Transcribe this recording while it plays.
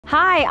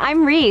Hi,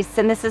 I'm Reese,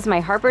 and this is my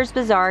Harper's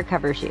Bazaar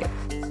cover shoot.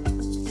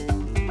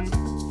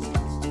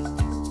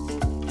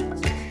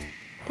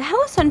 The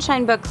Hello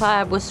Sunshine Book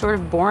Club was sort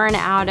of born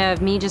out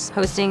of me just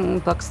posting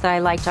books that I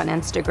liked on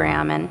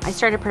Instagram. And I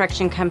started a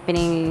production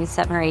company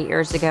 7 or 8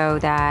 years ago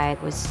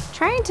that was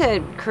trying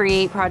to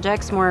create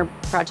more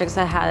projects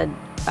that had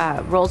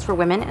roles for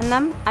women in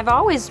them. I've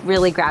always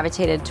really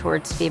gravitated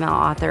towards female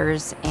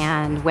authors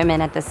and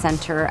women at the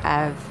center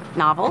of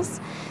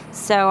novels.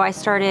 So I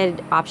started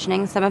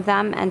optioning some of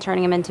them and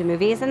turning them into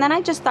movies. And then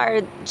I just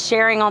started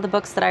sharing all the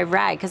books that I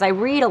read, because I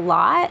read a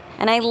lot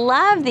and I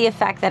love the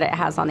effect that it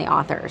has on the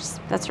authors.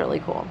 That's really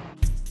cool.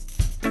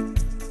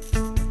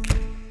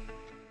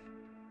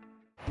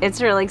 It's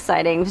really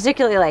exciting,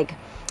 particularly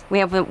we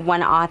have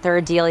one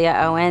author, Delia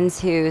Owens,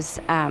 who's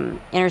in her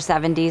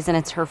 70s, and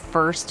it's her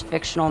first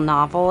fictional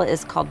novel.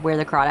 It's called Where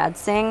the Crawdads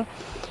Sing.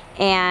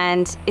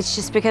 And it's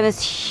just become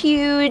this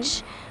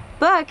huge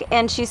book,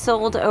 and she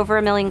sold over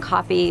 1 million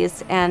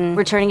copies, and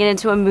we're turning it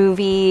into a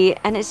movie,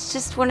 and it's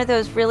just one of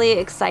those really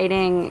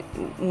exciting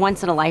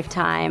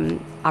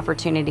once-in-a-lifetime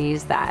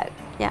opportunities that,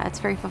 yeah, it's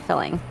very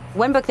fulfilling.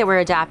 One book that we're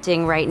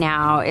adapting right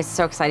now is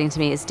so exciting to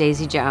me is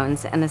Daisy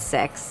Jones and the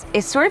Six.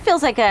 It sort of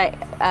feels like a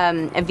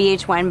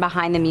VH1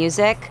 Behind the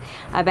Music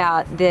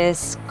about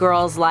this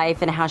girl's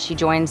life and how she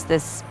joins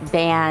this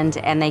band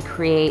and they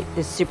create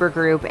this super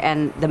group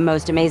and the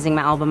most amazing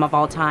album of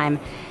all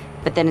time.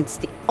 But then it's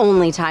the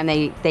only time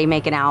they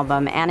make an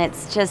album, and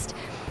it's just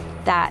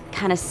that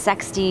kind of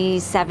sexy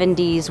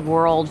 70s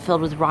world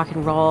filled with rock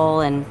and roll,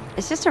 and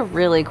it's just a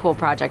really cool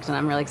project, and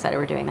I'm really excited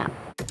we're doing that.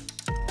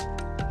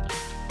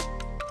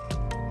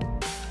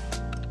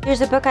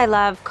 There's a book I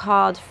love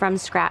called From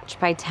Scratch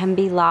by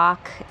Tembi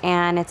Locke,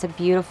 and it's a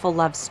beautiful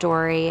love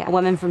story. A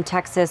woman from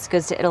Texas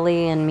goes to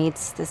Italy and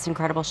meets this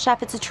incredible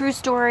chef. It's a true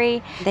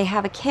story. They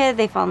have a kid,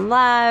 they fall in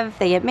love,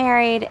 they get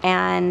married,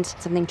 and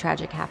something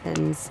tragic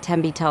happens.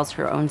 Tembi tells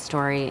her own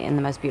story in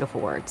the most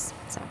beautiful words.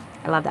 So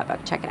I love that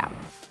book. Check it out.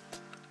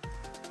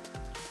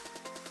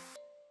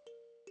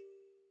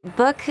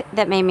 Book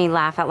that made me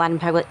laugh out loud in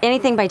public,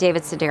 anything by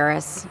David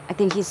Sedaris. I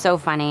think he's so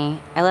funny.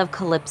 I love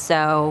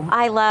Calypso.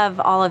 I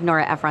love all of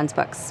Nora Ephron's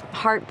books.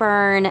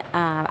 Heartburn,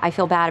 I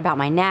Feel Bad About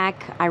My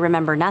Neck, I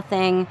Remember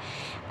Nothing.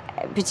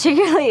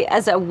 Particularly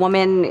as a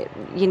woman,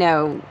 you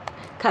know,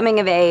 coming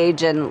of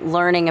age and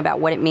learning about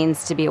what it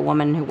means to be a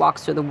woman who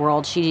walks through the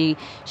world. She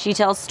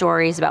tells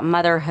stories about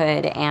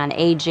motherhood and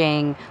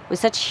aging with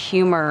such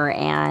humor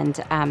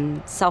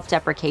and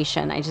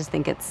self-deprecation. I just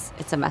think it's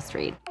a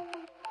must-read.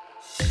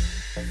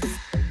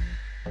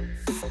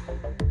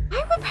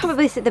 I would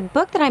probably say the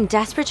book that I'm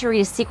desperate to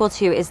read a sequel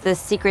to is The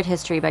Secret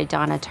History by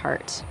Donna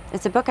Tartt.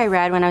 It's a book I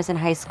read when I was in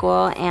high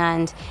school,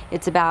 and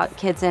it's about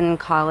kids in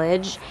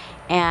college,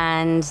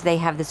 and they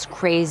have this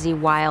crazy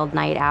wild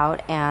night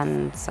out,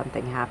 and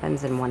something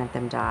happens and one of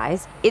them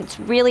dies. It's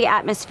really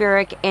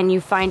atmospheric, and you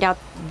find out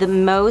the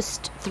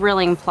most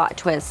thrilling plot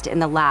twist in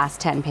the last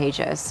 10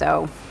 pages.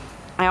 So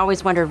I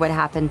always wondered what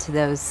happened to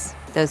those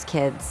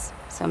kids.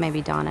 So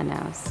maybe Donna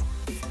knows.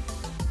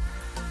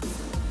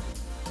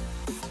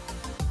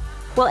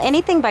 Well,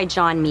 anything by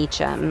John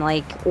Meacham,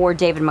 or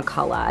David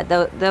McCullough.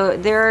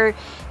 They're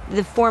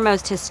the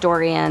foremost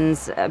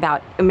historians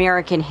about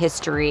American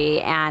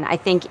history, and I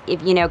think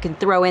if can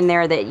throw in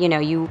there that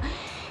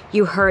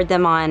you heard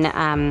them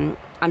on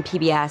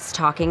PBS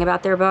talking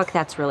about their book,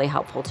 that's really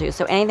helpful too.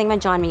 So anything by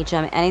John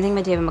Meacham, anything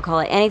by David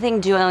McCullough, anything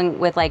dealing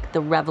with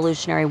the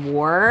Revolutionary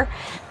War,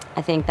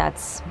 I think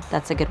that's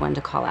a good one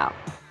to call out.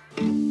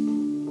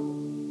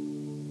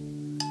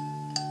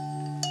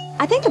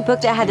 I think the book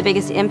that had the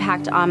biggest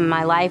impact on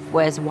my life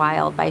was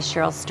Wild by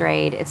Cheryl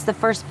Strayed. It's the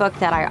first book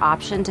that I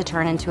optioned to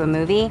turn into a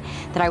movie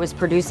that I was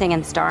producing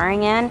and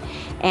starring in,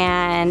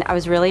 and I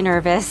was really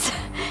nervous.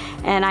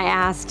 And I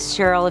asked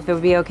Cheryl if it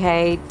would be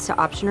okay to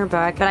option her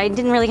book, but I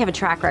didn't really have a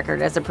track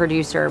record as a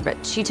producer,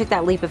 but she took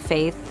that leap of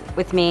faith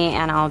with me,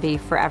 and I'll be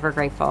forever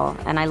grateful.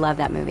 And I love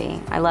that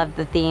movie. I love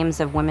the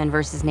themes of women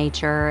versus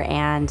nature,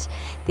 and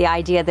the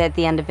idea that at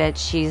the end of it,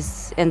 she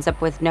ends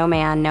up with no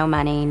man, no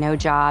money, no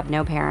job,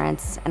 no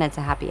parents, and it's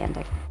a happy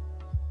ending.